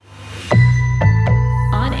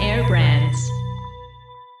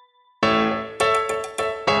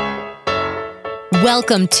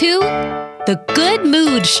Welcome to The Good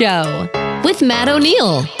Mood Show with Matt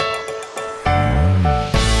O'Neill.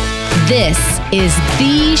 This is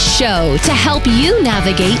the show to help you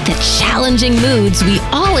navigate the challenging moods we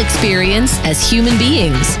all experience as human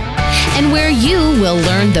beings, and where you will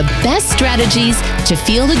learn the best strategies to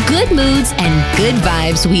feel the good moods and good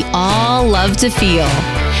vibes we all love to feel.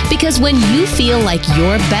 Because when you feel like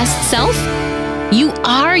your best self, you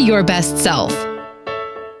are your best self.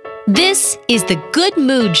 This is The Good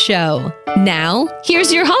Mood Show. Now,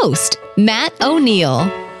 here's your host, Matt O'Neill.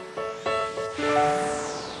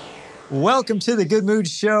 Welcome to The Good Mood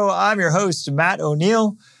Show. I'm your host, Matt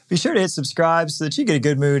O'Neill. Be sure to hit subscribe so that you get a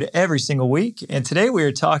good mood every single week. And today we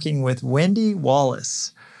are talking with Wendy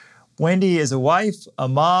Wallace. Wendy is a wife, a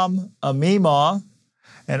mom, a meemaw,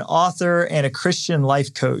 an author, and a Christian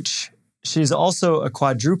life coach. She's also a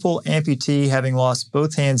quadruple amputee, having lost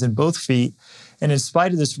both hands and both feet. And in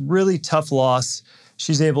spite of this really tough loss,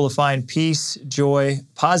 she's able to find peace, joy,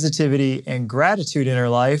 positivity, and gratitude in her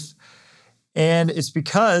life. And it's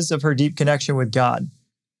because of her deep connection with God.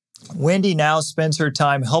 Wendy now spends her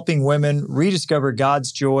time helping women rediscover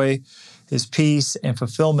God's joy, His peace, and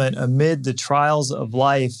fulfillment amid the trials of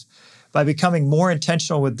life by becoming more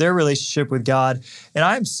intentional with their relationship with God. And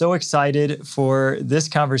I'm so excited for this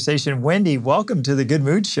conversation. Wendy, welcome to the Good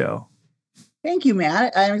Mood Show. Thank you,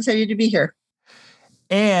 Matt. I'm excited to be here.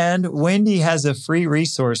 And Wendy has a free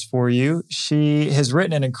resource for you. She has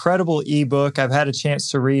written an incredible ebook. I've had a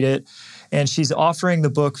chance to read it, and she's offering the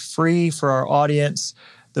book free for our audience.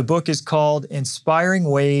 The book is called Inspiring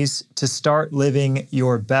Ways to Start Living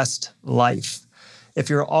Your Best Life. If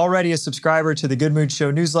you're already a subscriber to the Good Mood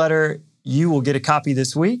Show newsletter, you will get a copy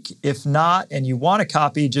this week. If not, and you want a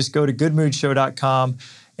copy, just go to goodmoodshow.com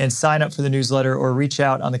and sign up for the newsletter or reach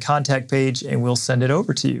out on the contact page and we'll send it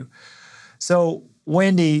over to you. So,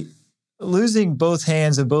 Wendy, losing both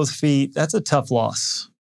hands and both feet, that's a tough loss.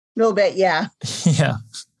 A little bit, yeah. Yeah.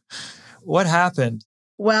 What happened?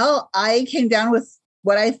 Well, I came down with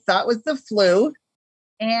what I thought was the flu.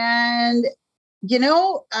 And,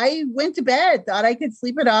 I went to bed, thought I could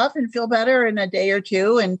sleep it off and feel better in a day or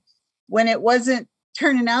two. And when it wasn't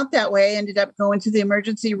turning out that way, I ended up going to the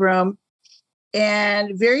emergency room.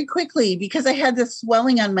 And very quickly, because I had this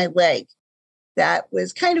swelling on my leg, that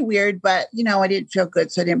was kind of weird, but, I didn't feel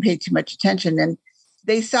good, so I didn't pay too much attention. And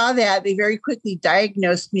they saw that. They very quickly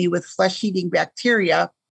diagnosed me with flesh-eating bacteria,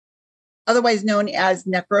 otherwise known as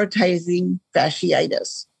necrotizing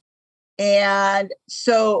fasciitis. And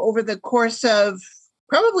so over the course of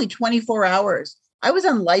probably 24 hours, I was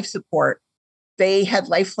on life support. They had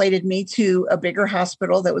life flighted me to a bigger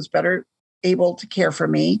hospital that was better able to care for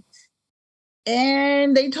me.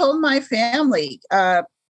 And they told my family,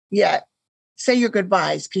 say your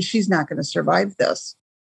goodbyes because she's not going to survive this.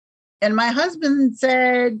 And my husband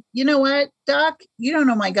said, you know what, Doc, you don't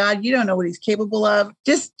know my God. You don't know what he's capable of.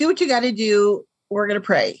 Just do what you got to do. We're going to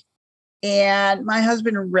pray. And my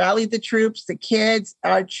husband rallied the troops, the kids,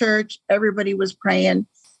 our church, everybody was praying.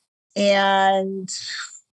 And,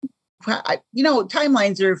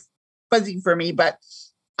 timelines are fuzzy for me, but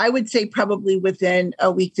I would say probably within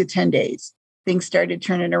a week to 10 days, things started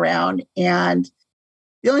turning around. And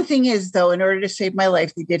the only thing is, though, in order to save my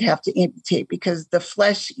life, they did have to amputate because the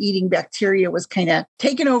flesh-eating bacteria was kind of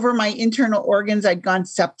taking over my internal organs. I'd gone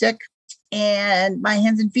septic and my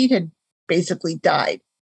hands and feet had basically died.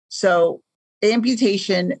 So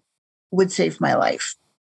amputation would save my life.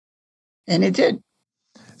 And it did.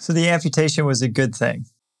 So the amputation was a good thing.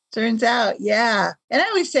 Turns out, yeah. And I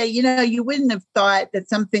always say, you wouldn't have thought that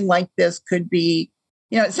something like this could be,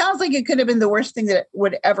 it sounds like it could have been the worst thing that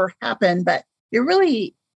would ever happen, but it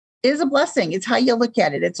really is a blessing. It's how you look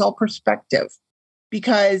at it. It's all perspective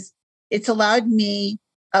because it's allowed me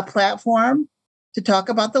a platform to talk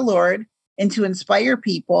about the Lord and to inspire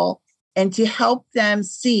people and to help them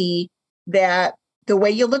see that the way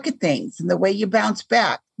you look at things and the way you bounce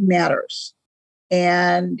back matters.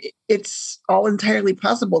 And it's all entirely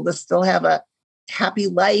possible to still have a happy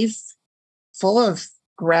life full of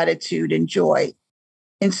gratitude and joy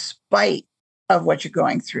in spite of what you're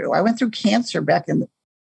going through. I went through cancer back in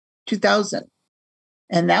 2000,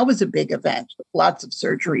 and that was a big event, lots of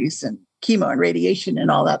surgeries and chemo and radiation and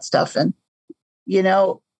all that stuff. And,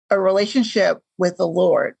 a relationship with the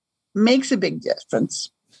Lord makes a big difference.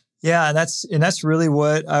 Yeah, and that's really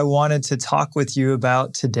what I wanted to talk with you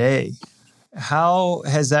about today. How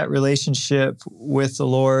has that relationship with the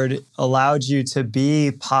Lord allowed you to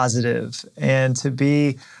be positive and to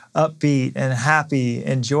be upbeat and happy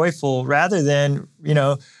and joyful rather than,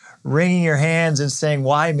 wringing your hands and saying,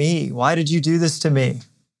 why me? Why did you do this to me?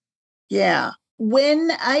 Yeah. when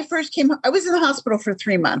I first came, I was in the hospital for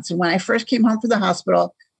 3 months. And when I first came home from the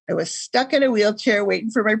hospital, I was stuck in a wheelchair waiting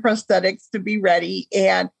for my prosthetics to be ready.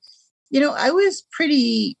 And, I was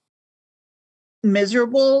pretty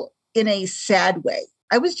miserable in a sad way.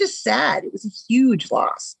 I was just sad. It was a huge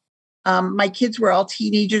loss. My kids were all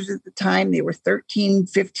teenagers at the time. They were 13,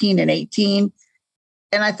 15, and 18.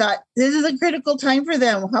 And I thought, this is a critical time for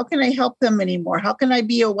them. How can I help them anymore? How can I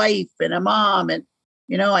be a wife and a mom? And,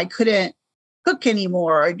 I couldn't cook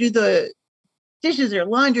anymore or do the dishes or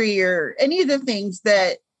laundry or any of the things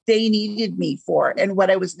that they needed me for. And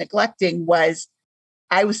what I was neglecting was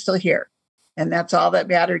I was still here. And that's all that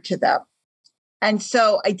mattered to them. And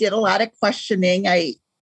so I did a lot of questioning. I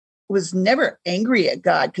was never angry at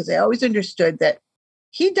God because I always understood that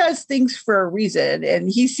he does things for a reason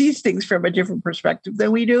and he sees things from a different perspective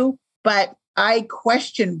than we do. But I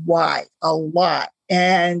questioned why a lot.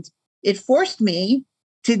 And it forced me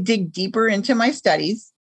to dig deeper into my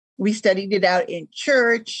studies. We studied it out in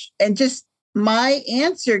church, and just my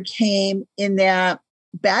answer came in that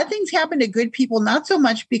bad things happen to good people, not so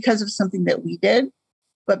much because of something that we did,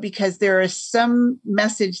 but because there is some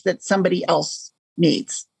message that somebody else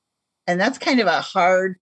needs. And that's kind of a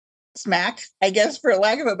hard smack, I guess, for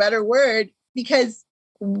lack of a better word, because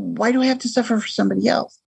why do I have to suffer for somebody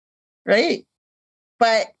else? Right.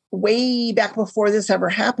 But way back before this ever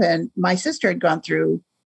happened, my sister had gone through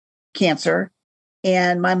cancer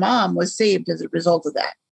and my mom was saved as a result of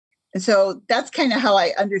that. And so that's kind of how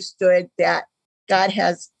I understood that God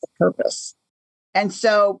has a purpose. And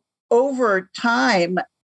so over time,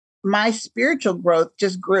 my spiritual growth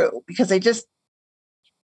just grew because I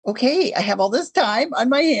have all this time on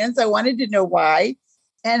my hands. I wanted to know why.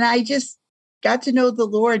 And I just got to know the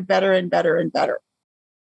Lord better and better and better.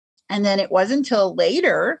 And then it wasn't until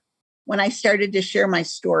later when I started to share my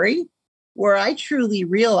story where I truly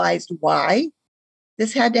realized why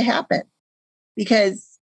this had to happen.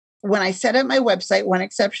 Because when I set up my website, One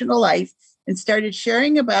Exceptional Life, and started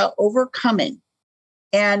sharing about overcoming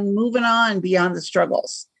and moving on beyond the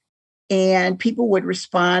struggles, and people would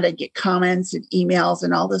respond, I'd get comments and emails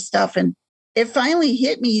and all this stuff. And it finally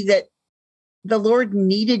hit me that the Lord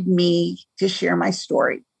needed me to share my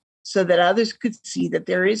story so that others could see that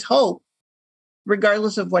there is hope,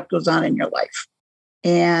 regardless of what goes on in your life.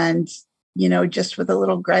 And, just with a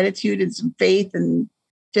little gratitude and some faith and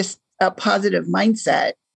just a positive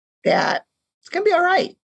mindset that it's going to be all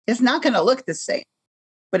right. It's not going to look the same,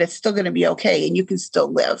 but it's still going to be okay. And you can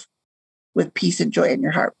still live with peace and joy in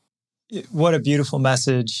your heart. What a beautiful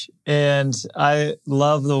message. And I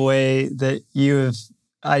love the way that you have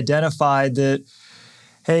identified that,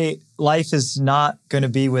 hey, life is not going to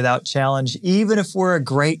be without challenge, even if we're a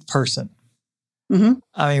great person. Mm-hmm.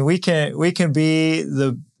 I mean, we can be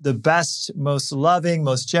the best, most loving,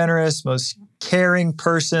 most generous, most caring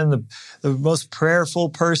person, the most prayerful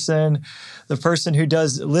person, the person who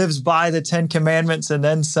lives by the 10 commandments and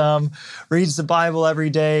then some, reads the Bible every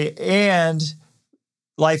day, and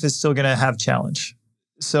life is still going to have challenge.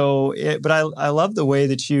 But I love the way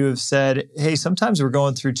that you have said, hey, sometimes we're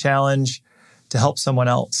going through challenge to help someone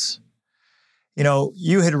else.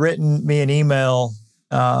 You had written me an email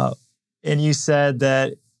and you said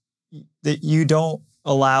that you don't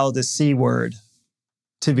allow the C word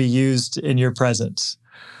to be used in your presence.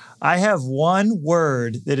 I have one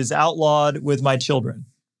word that is outlawed with my children,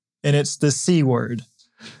 and it's the C word.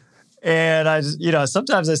 And I just,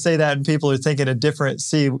 sometimes I say that and people are thinking a different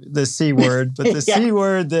the C word, but the C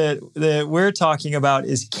word that we're talking about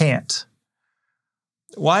is can't.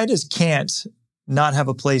 Why does can't not have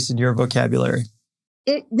a place in your vocabulary?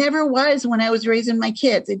 It never was when I was raising my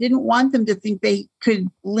kids. I didn't want them to think they could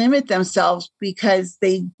limit themselves because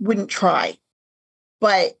they wouldn't try.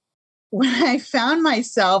 But when I found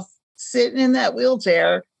myself sitting in that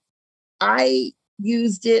wheelchair, I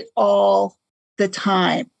used it all the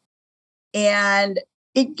time. And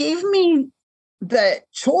it gave me the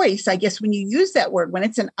choice, I guess, when you use that word, when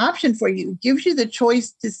it's an option for you, it gives you the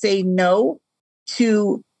choice to say no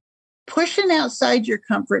to pushing outside your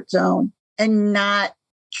comfort zone and not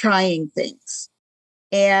trying things.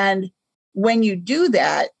 And when you do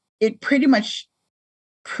that, it pretty much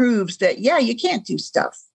proves that, you can't do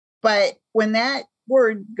stuff. But when that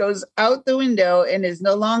word goes out the window and is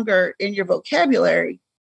no longer in your vocabulary,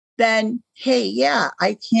 then, hey,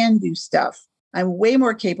 I can do stuff. I'm way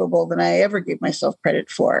more capable than I ever gave myself credit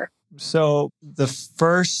for. So the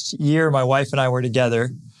first year my wife and I were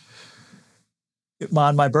together,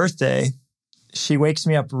 on my birthday, she wakes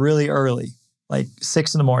me up really early, like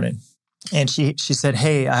 6 a.m. And she said,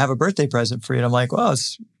 hey, I have a birthday present for you. And I'm like, well,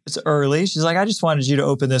 it's early. She's like, I just wanted you to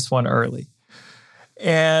open this one early.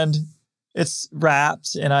 And it's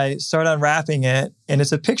wrapped, and I start unwrapping it, and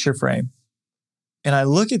it's a picture frame. And I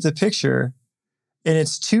look at the picture, and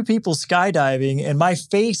it's two people skydiving, and my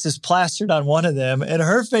face is plastered on one of them, and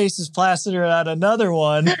her face is plastered on another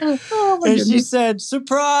one. Oh, my And goodness. she said,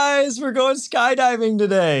 "Surprise, we're going skydiving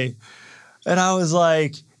today." And I was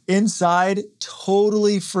like, inside,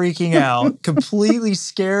 totally freaking out, completely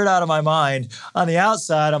scared out of my mind. On the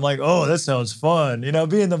outside, I'm like, "Oh, that sounds fun."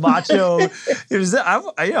 Being the macho.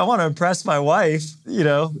 I want to impress my wife.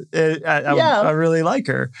 Yeah. I really like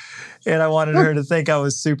her. And I wanted her to think I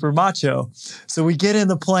was super macho. So we get in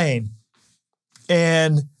the plane,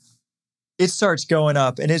 and it starts going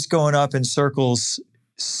up, and it's going up in circles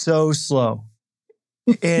so slow.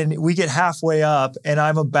 And we get halfway up, and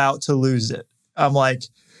I'm about to lose it. I'm like,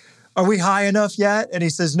 "Are we high enough yet?" And he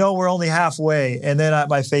says, "No, we're only halfway." And then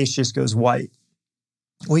my face just goes white.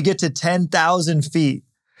 We get to 10,000 feet,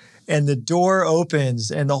 and the door opens,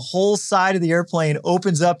 and the whole side of the airplane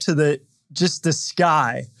opens up to just the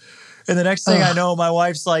sky. And the next thing I know, my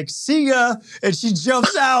wife's like, "See ya." And she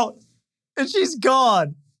jumps out, and she's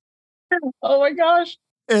gone. Oh my gosh.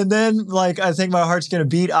 And then, I think my heart's going to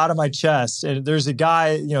beat out of my chest. And there's a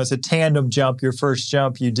guy, it's a tandem jump, your first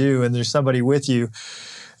jump you do, and there's somebody with you.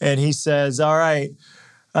 And he says, "All right,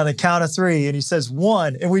 on the count of 3." And he says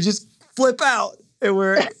 1, and we just flip out. And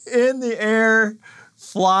we're in the air,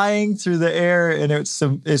 flying through the air, and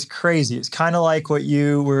it's crazy. It's kind of like what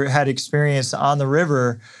you had experienced on the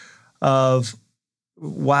river of,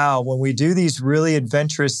 wow, when we do these really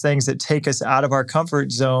adventurous things that take us out of our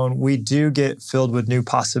comfort zone, we do get filled with new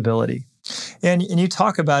possibility. And you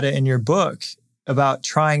talk about it in your book about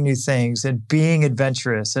trying new things and being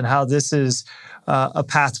adventurous, and how this is a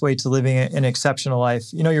pathway to living an exceptional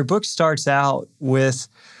life. Your book starts out with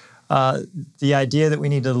the idea that we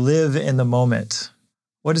need to live in the moment.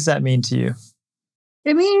 What does that mean to you?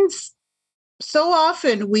 It means so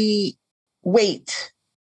often we wait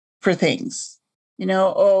for things.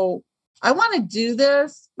 I want to do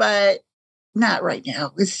this, but not right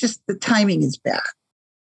now. It's just the timing is bad,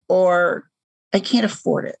 or I can't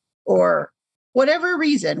afford it, or whatever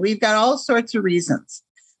reason. We've got all sorts of reasons.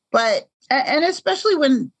 And especially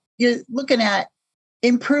when you're looking at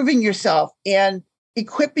improving yourself and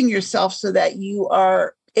equipping yourself so that you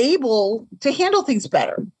are able to handle things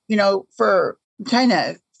better, for trying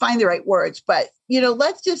to find the right words. But,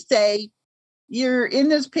 let's just say you're in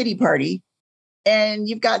this pity party, and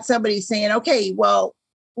you've got somebody saying, "Okay, well,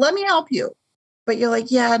 let me help you." But you're like,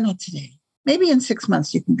 "Yeah, not today. Maybe in 6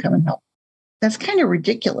 months you can come and help." That's kind of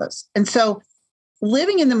ridiculous. And so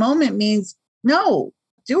living in the moment means, no,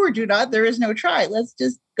 do or do not. There is no try. Let's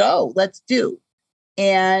just go. Let's do.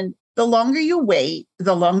 And the longer you wait,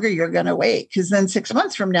 the longer you're going to wait. Because then 6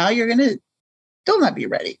 months from now, you're going to still not be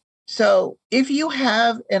ready. So if you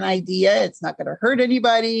have an idea, it's not going to hurt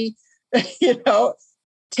anybody,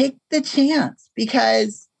 take the chance.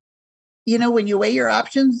 Because, when you weigh your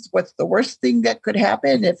options, what's the worst thing that could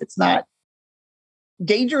happen if it's not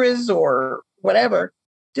dangerous or whatever?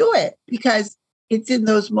 Do it, because it's in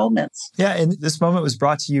those moments. Yeah, and this moment was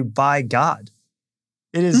brought to you by God.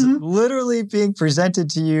 It is literally being presented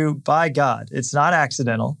to you by God. It's not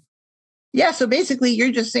accidental. Yeah, so basically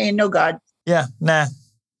you're just saying, "No, God." Yeah, nah.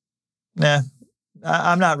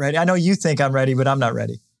 I'm not ready. I know you think I'm ready, but I'm not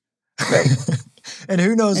ready. Right. And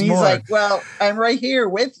who knows and he's more? like, "Well, I'm right here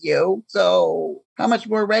with you. So how much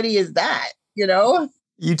more ready is that?"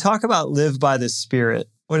 You talk about live by the Spirit.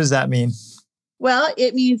 What does that mean? Well,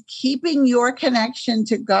 it means keeping your connection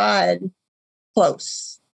to God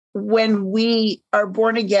close. When we are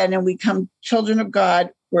born again and we become children of God,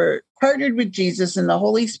 we're partnered with Jesus and the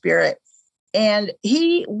Holy Spirit. And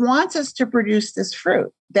he wants us to produce this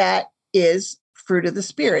fruit that is fruit of the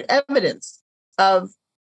Spirit, evidence of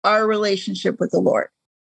our relationship with the Lord.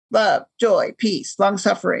 Love, joy, peace,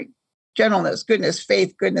 long-suffering, gentleness, goodness,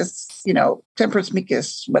 faith, goodness, temperance,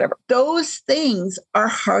 meekness, whatever. Those things are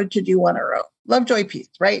hard to do on our own. Love, joy, peace,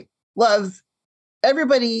 right? Love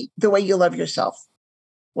everybody the way you love yourself.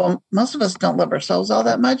 Well, most of us don't love ourselves all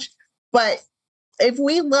that much. But if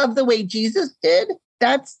we love the way Jesus did,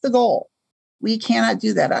 that's the goal. We cannot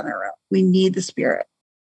do that on our own. We need the Spirit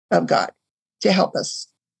of God to help us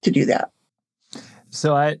to do that.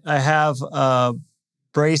 So I have a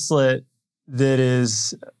bracelet that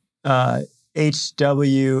is HWLF,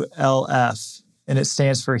 and it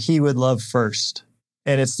stands for He Would Love First.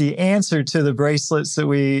 And it's the answer to the bracelets that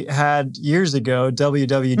we had years ago,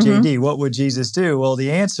 WWJD. What would Jesus do? Well, the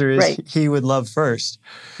answer is He would love first.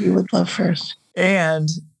 He would love first. And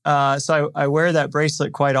so I wear that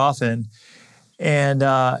bracelet quite often.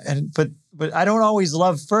 But but I don't always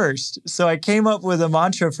love first. So I came up with a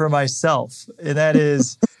mantra for myself, and that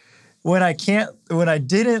is when I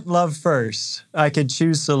didn't love first, I could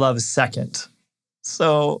choose to love second.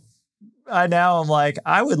 So I'm like,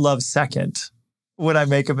 I would love second when I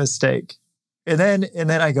make a mistake. And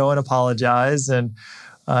then I go and apologize and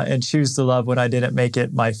choose to love when I didn't make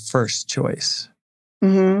it my first choice.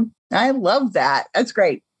 Mm-hmm. I love that. That's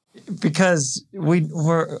great. Because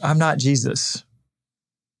I'm not Jesus.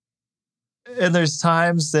 And there's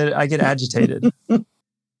times that I get agitated.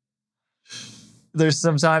 There's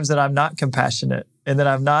some times that I'm not compassionate and that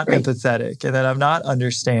I'm not empathetic and that I'm not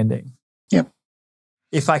understanding. Yep.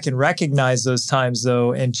 If I can recognize those times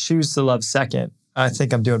though and choose to love second, I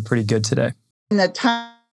think I'm doing pretty good today. And the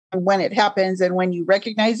time when it happens and when you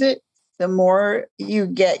recognize it, the more you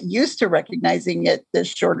get used to recognizing it, the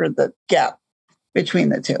shorter the gap between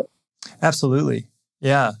the two. Absolutely.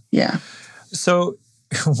 Yeah. Yeah. So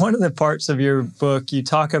one of the parts of your book, you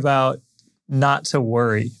talk about not to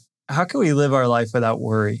worry. How can we live our life without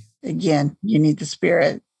worry? Again, you need the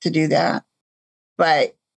Spirit to do that.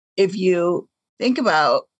 But if you think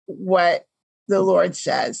about what the Lord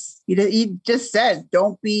says, he just says,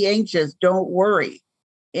 don't be anxious, don't worry.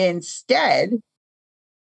 Instead,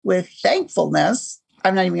 with thankfulness,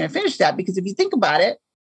 I'm not even going to finish that because if you think about it,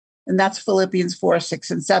 and that's Philippians 4,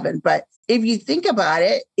 6, and 7. But if you think about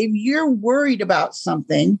it, if you're worried about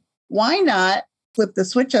something, why not flip the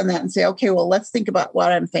switch on that and say, okay, well, let's think about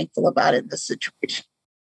what I'm thankful about in this situation.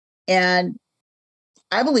 And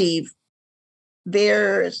I believe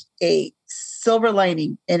there's a silver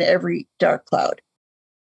lining in every dark cloud,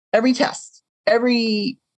 every test,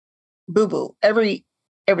 every boo-boo,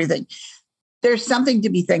 everything. There's something to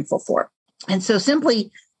be thankful for. And so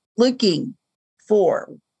simply looking for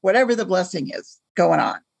whatever the blessing is going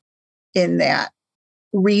on in that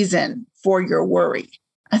reason for your worry,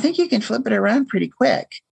 I think you can flip it around pretty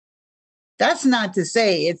quick. That's not to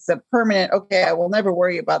say it's a permanent, okay, I will never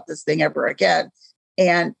worry about this thing ever again.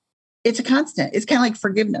 And it's a constant. It's kind of like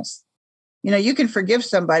forgiveness. You can forgive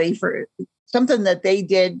somebody for something that they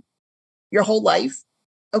did your whole life.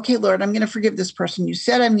 Okay, Lord, I'm going to forgive this person. You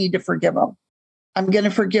said I need to forgive them. I'm going to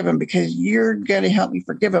forgive them because you're going to help me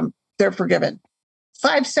forgive them. They're forgiven.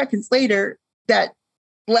 5 seconds later, that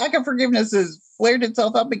lack of forgiveness has flared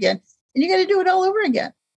itself up again, and you got to do it all over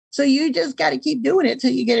again. So you just got to keep doing it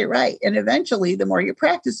till you get it right. And eventually, the more you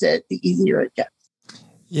practice it, the easier it gets.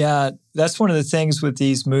 Yeah, that's one of the things with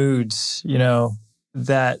these moods,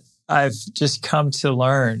 that I've just come to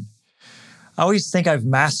learn. I always think I've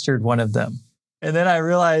mastered one of them. And then I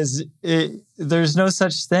realize there's no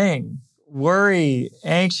such thing. Worry,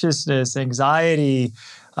 anxiousness, anxiety,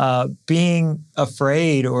 being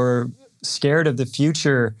afraid or scared of the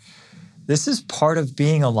future. This is part of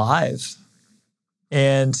being alive.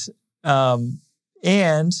 And I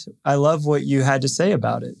love what you had to say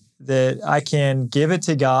about it, that I can give it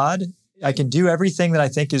to God. I can do everything that I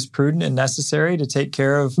think is prudent and necessary to take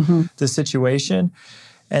care of the situation.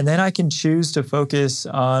 And then I can choose to focus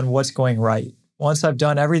on what's going right. Once I've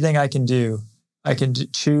done everything I can do, I can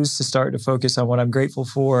choose to start to focus on what I'm grateful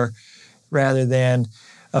for rather than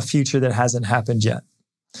a future that hasn't happened yet.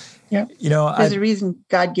 Yeah. There's a reason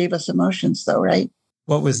God gave us emotions though, right?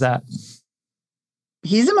 What was that?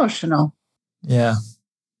 He's emotional. Yeah.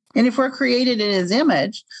 And if we're created in his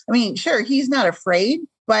image, sure, he's not afraid,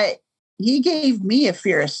 but he gave me a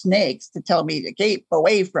fear of snakes to tell me to keep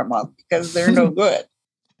away from them because they're no good.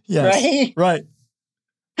 Yes. Right.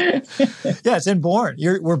 Yeah, it's inborn.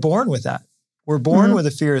 We're born with that. We're born with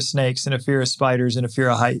a fear of snakes and a fear of spiders and a fear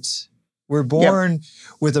of heights. We're born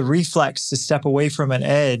with a reflex to step away from an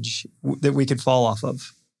edge that we could fall off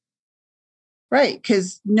of. Right,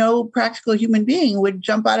 because no practical human being would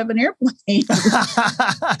jump out of an airplane.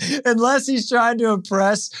 Unless he's trying to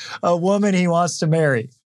impress a woman he wants to marry.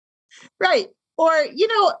 Right. Or,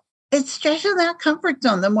 it's stretching that comfort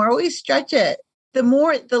zone. The more we stretch it, the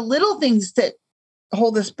more the little things that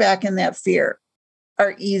hold us back in that fear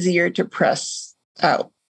are easier to press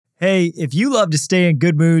out. Hey, if you love to stay in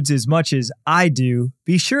good moods as much as I do,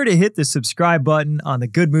 be sure to hit the subscribe button on the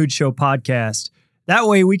Good Mood Show podcast. That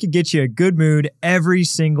way we could get you a good mood every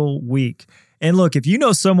single week. And look, if you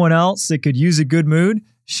know someone else that could use a good mood,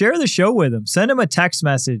 share the show with them. Send them a text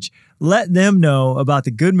message. Let them know about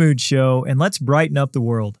the Good Mood Show, and let's brighten up the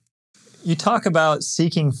world. You talk about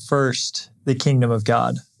seeking first the kingdom of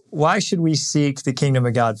God. Why should we seek the kingdom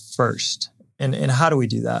of God first? And how do we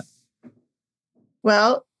do that?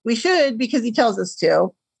 Well, we should because he tells us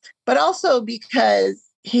to, but also because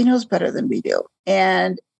he knows better than we do.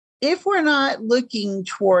 And if we're not looking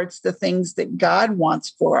towards the things that God wants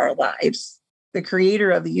for our lives, the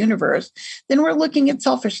creator of the universe, then we're looking at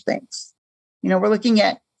selfish things. We're looking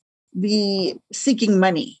at the seeking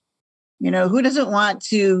money. Who doesn't want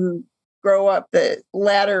to grow up the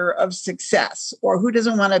ladder of success, or who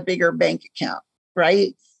doesn't want a bigger bank account,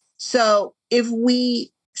 right? So if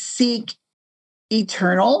we seek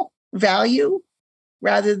eternal value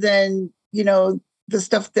rather than, the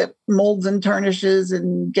stuff that molds and tarnishes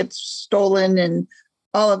and gets stolen and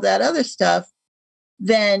all of that other stuff,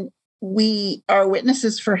 then we are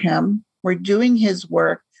witnesses for him. We're doing his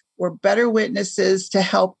work. We're better witnesses to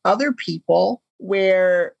help other people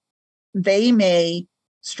where they may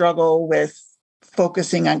struggle with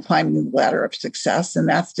focusing on climbing the ladder of success. And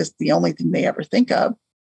that's just the only thing they ever think of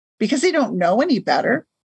because they don't know any better.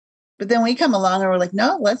 But then we come along and we're like,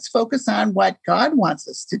 no, let's focus on what God wants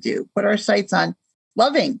us to do. Put our sights on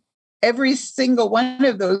loving. Every single one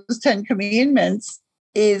of those 10 commandments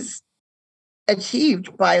is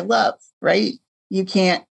achieved by love, right? You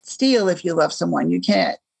can't steal if you love someone. You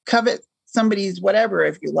can't covet somebody's whatever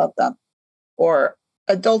if you love them, or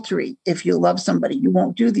adultery if you love somebody. You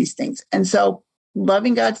won't do these things. And so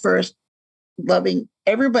loving God first, loving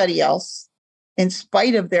everybody else in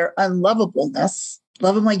spite of their unlovableness,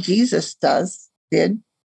 love them like Jesus does,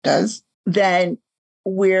 then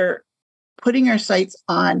we're putting our sights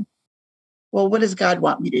on, well, what does God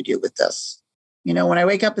want me to do with this? When I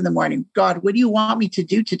wake up in the morning, God, what do you want me to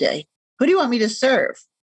do today? Who do you want me to serve?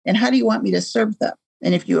 And how do you want me to serve them?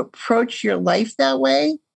 And if you approach your life that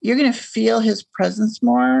way, you're going to feel his presence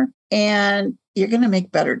more and you're going to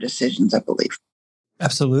make better decisions, I believe.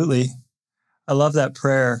 Absolutely. I love that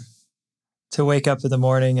prayer, to wake up in the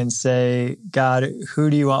morning and say, God, who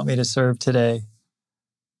do you want me to serve today?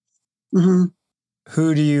 Mm-hmm.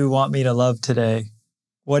 Who do you want me to love today?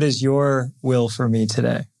 What is your will for me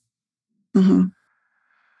today? Mm-hmm.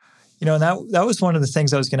 And that was one of the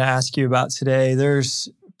things I was going to ask you about today. There's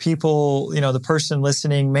people, the person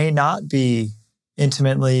listening may not be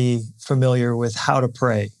intimately familiar with how to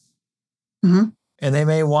pray. Mm-hmm. And they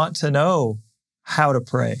may want to know how to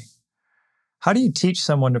pray. How do you teach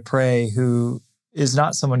someone to pray who is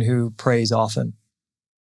not someone who prays often?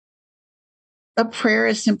 A prayer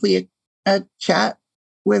is simply a chat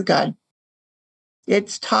with God.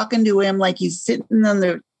 It's talking to him like he's sitting on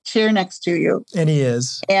the chair next to you. And he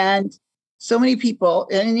is. And so many people,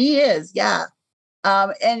 and he is, yeah.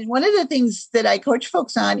 And one of the things that I coach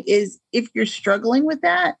folks on is if you're struggling with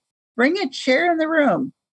that, bring a chair in the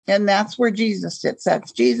room. And that's where Jesus sits.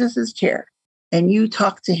 That's Jesus's chair. And you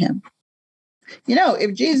talk to him.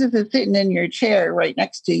 If Jesus is sitting in your chair right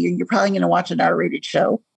next to you, you're probably going to watch an R-rated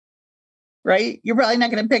show, right? You're probably not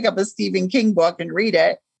going to pick up a Stephen King book and read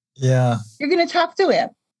it. Yeah. You're going to talk to him.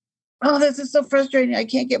 Oh, this is so frustrating. I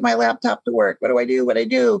can't get my laptop to work. What do I do? What do I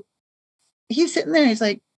do? He's sitting there. He's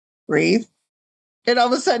like, breathe. And all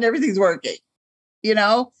of a sudden, everything's working.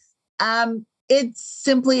 It's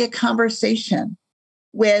simply a conversation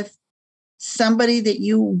with somebody that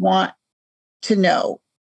you want to know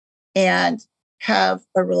and have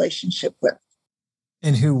a relationship with.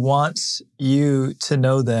 And who wants you to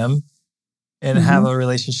know them and have a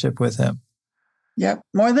relationship with him. Yep.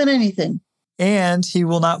 More than anything. And he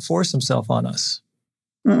will not force himself on us.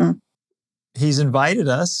 Mm-mm. He's invited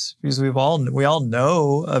us because we all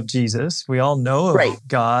know of Jesus. We all know of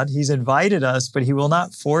God. He's invited us, but he will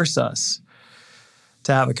not force us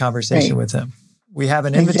to have a conversation with him. We have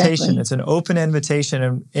an invitation. Exactly. It's an open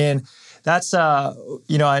invitation. And that's,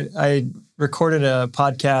 I recorded a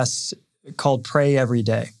podcast called Pray Every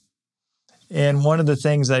Day. And one of the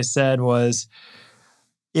things I said was,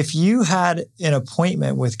 if you had an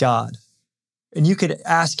appointment with God and you could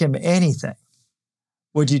ask him anything,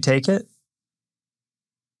 would you take it?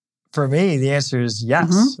 For me, the answer is yes.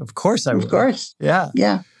 Mm-hmm. Of course I would. Of course. Yeah.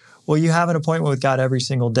 Yeah. Well, you have an appointment with God every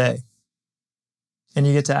single day. And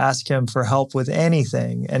you get to ask him for help with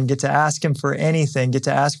anything and get to ask him for anything, get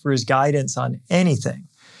to ask for his guidance on anything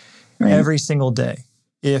every single day,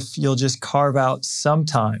 if you'll just carve out some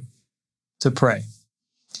time to pray.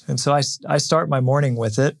 And so I start my morning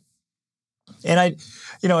with it. And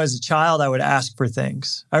as a child, I would ask for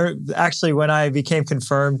things. Actually, when I became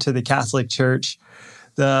confirmed to the Catholic Church,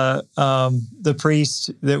 the priest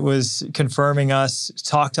that was confirming us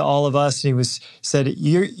talked to all of us, and he said,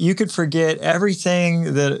 you could forget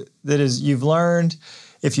everything that is you've learned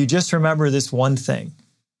if you just remember this one thing: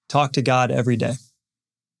 talk to God every day.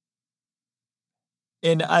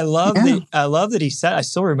 And I love that he said, I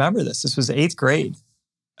still remember this. This was 8th grade.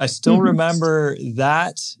 I still remember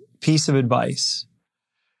that piece of advice.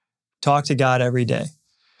 Talk to God every day.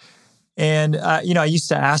 And, I used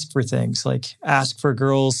to ask for things like ask for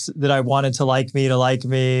girls that I wanted to like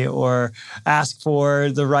me, or ask for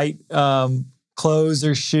the right clothes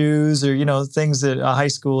or shoes or, things that a high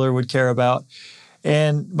schooler would care about.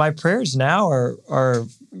 And my prayers now are,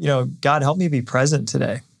 God, help me be present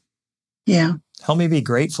today. Yeah. Help me be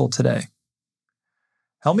grateful today.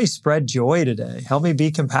 Help me spread joy today. Help me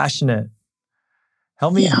be compassionate.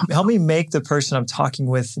 Help me make the person I'm talking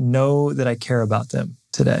with know that I care about them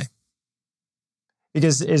today.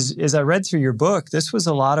 Because as I read through your book, this was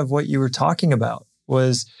a lot of what you were talking about,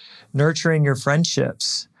 was nurturing your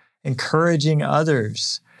friendships, encouraging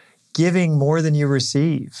others, giving more than you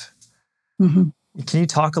receive. Mm-hmm. Can you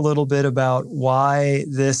talk a little bit about why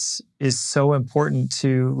this is so important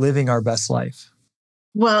to living our best life?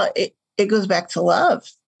 Well, it goes back to love.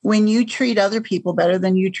 When you treat other people better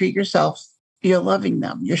than you treat yourself, you're loving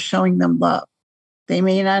them. You're showing them love. They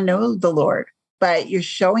may not know the Lord, but you're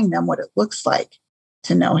showing them what it looks like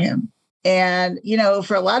to know him. And,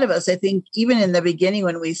 for a lot of us, I think even in the beginning,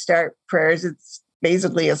 when we start prayers, it's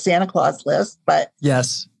basically a Santa Claus list. But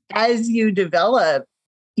yes, as you develop,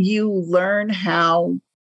 you learn how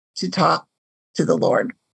to talk to the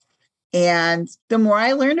Lord. And the more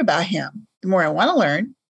I learn about him, the more I want to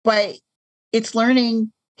learn, but it's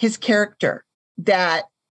learning his character, that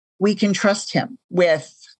we can trust him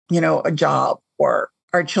with, a job or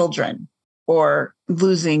our children or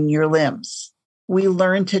losing your limbs. We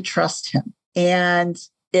learn to trust him. And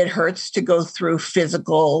it hurts to go through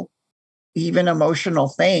physical, even emotional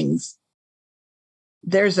things.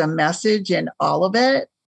 There's a message in all of it.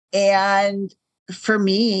 And for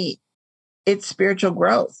me, it's spiritual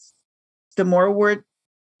growth. The more we're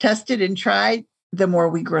tested and tried, the more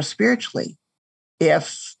we grow spiritually.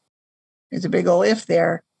 If there's a big old if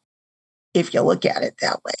there, if you look at it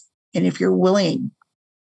that way. And if you're willing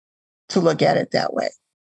to look at it that way,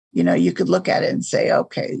 you could look at it and say,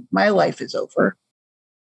 okay, my life is over.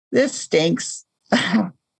 This stinks.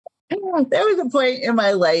 There was a point in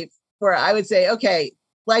my life where I would say, okay,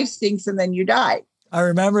 life stinks and then you die. I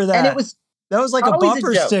remember that. And that was like a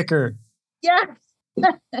bumper sticker. Yeah.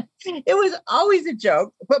 It was always a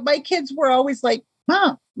joke. But my kids were always like,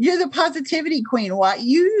 Mom, you're the positivity queen. Why?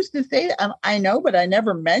 You used to say that. I know, but I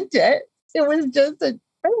never meant it. It was just a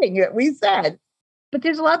thing that we said. But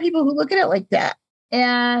there's a lot of people who look at it like that.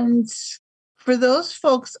 And for those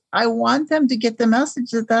folks, I want them to get the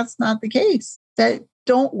message that that's not the case, that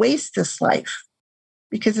don't waste this life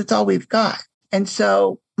because it's all we've got. And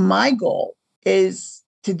so my goal is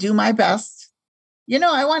to do my best.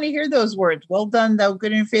 I want to hear those words. Well done, thou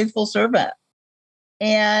good and faithful servant.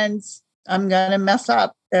 And I'm going to mess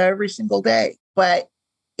up every single day. But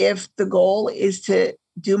if the goal is to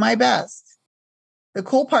do my best, the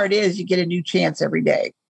cool part is you get a new chance every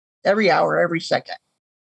day, every hour, every second.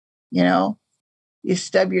 You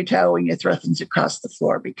stub your toe and you throw things across the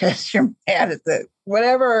floor because you're mad at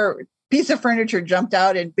whatever piece of furniture jumped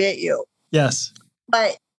out and bit you. Yes.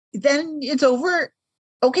 But then it's over.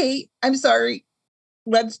 Okay, I'm sorry.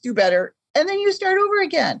 Let's do better. And then you start over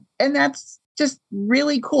again. And that's just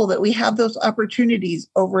really cool that we have those opportunities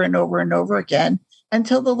over and over and over again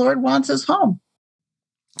until the Lord wants us home.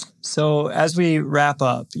 So as we wrap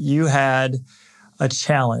up, you had a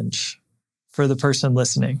challenge for the person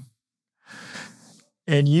listening.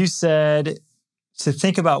 And you said to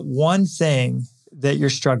think about one thing that you're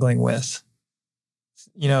struggling with.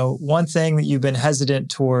 One thing that you've been hesitant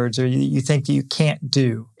towards or you think that you can't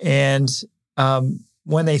do. And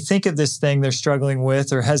when they think of this thing they're struggling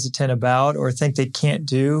with or hesitant about or think they can't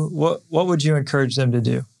do, what would you encourage them to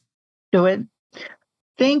do? Do it.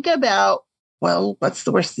 Think about, well, what's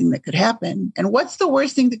the worst thing that could happen? And what's the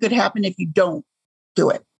worst thing that could happen if you don't do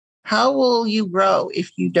it? How will you grow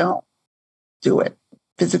if you don't do it?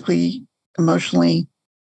 Physically, emotionally,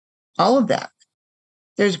 all of that.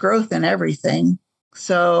 There's growth in everything.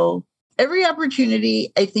 So every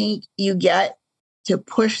opportunity I think you get to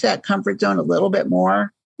push that comfort zone a little bit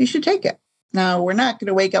more, you should take it. Now, we're not going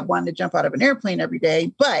to wake up wanting to jump out of an airplane every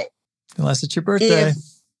day, but unless it's your birthday.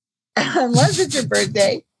 Unless it's your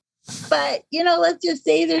birthday. But, let's just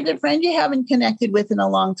say there's a friend you haven't connected with in a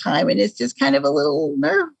long time. And it's just kind of a little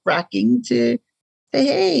nerve-wracking to say,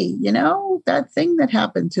 hey, that thing that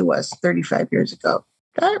happened to us 35 years ago,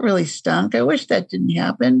 that really stunk. I wish that didn't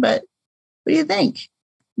happen. But what do you think?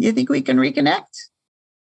 You think we can reconnect?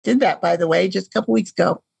 Did that, by the way, just a couple weeks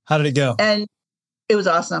ago. How did it go? And it was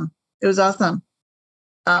awesome. It was awesome.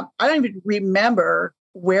 I don't even remember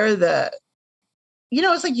where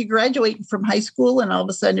it's like you graduate from high school and all of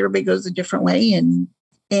a sudden everybody goes a different way.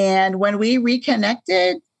 And when we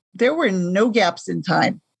reconnected, there were no gaps in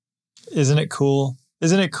time. Isn't it cool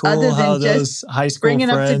Isn't it cool other how than those just high school bringing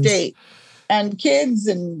friends... up to date and kids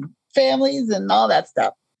and families and all that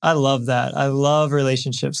stuff. I love that. I love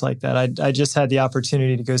relationships like that. I just had the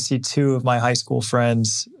opportunity to go see 2 of my high school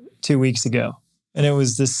friends 2 weeks ago, and it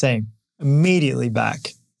was the same. Immediately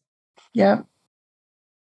back. Yeah.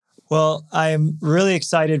 Well, I'm really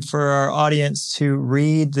excited for our audience to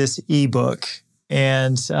read this ebook.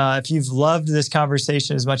 And if you've loved this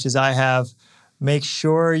conversation as much as I have, make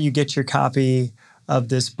sure you get your copy of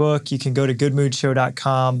this book. You can go to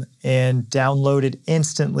goodmoodshow.com and download it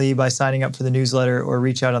instantly by signing up for the newsletter or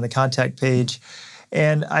reach out on the contact page.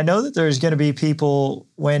 And I know that there's going to be people,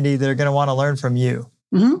 Wendy, that are going to want to learn from you.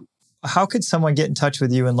 Mm-hmm. How could someone get in touch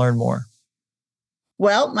with you and learn more?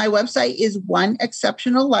 Well, my website is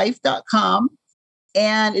oneexceptionallife.com,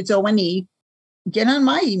 and it's O-N-E. Get on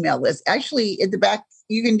my email list. Actually, at the back,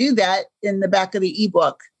 you can do that in the back of the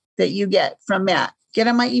ebook that you get from Matt. Get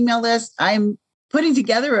on my email list. I'm putting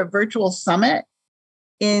together a virtual summit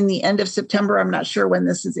in the end of September. I'm not sure when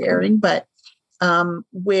this is airing, but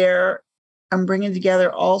where I'm bringing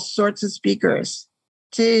together all sorts of speakers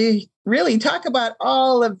to really talk about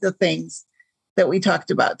all of the things that we talked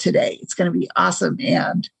about today. It's going to be awesome.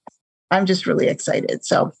 And I'm just really excited.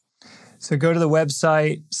 So go to the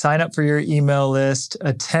website, sign up for your email list,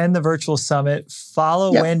 attend the virtual summit,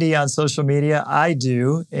 follow Wendy on social media. I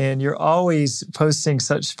do. And you're always posting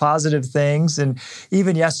such positive things. And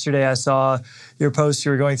even yesterday, I saw your post.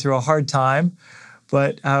 You were going through a hard time,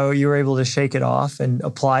 but how you were able to shake it off and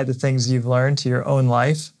apply the things you've learned to your own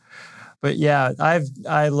life. But yeah,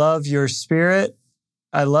 I love your spirit.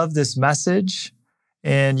 I love this message,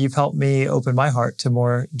 and you've helped me open my heart to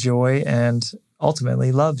more joy and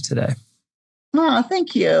ultimately love today. Oh,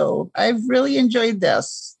 thank you. I've really enjoyed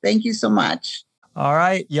this. Thank you so much. All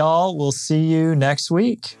right, y'all, we'll see you next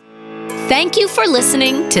week. Thank you for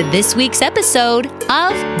listening to this week's episode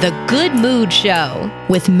of The Good Mood Show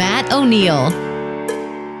with Matt O'Neill.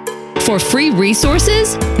 For free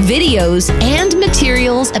resources, videos, and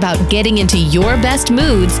materials about getting into your best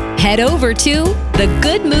moods, head over to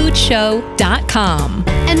thegoodmoodshow.com.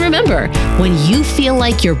 And remember, when you feel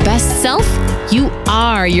like your best self, you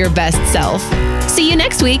are your best self. See you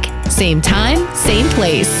next week, same time, same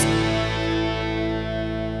place.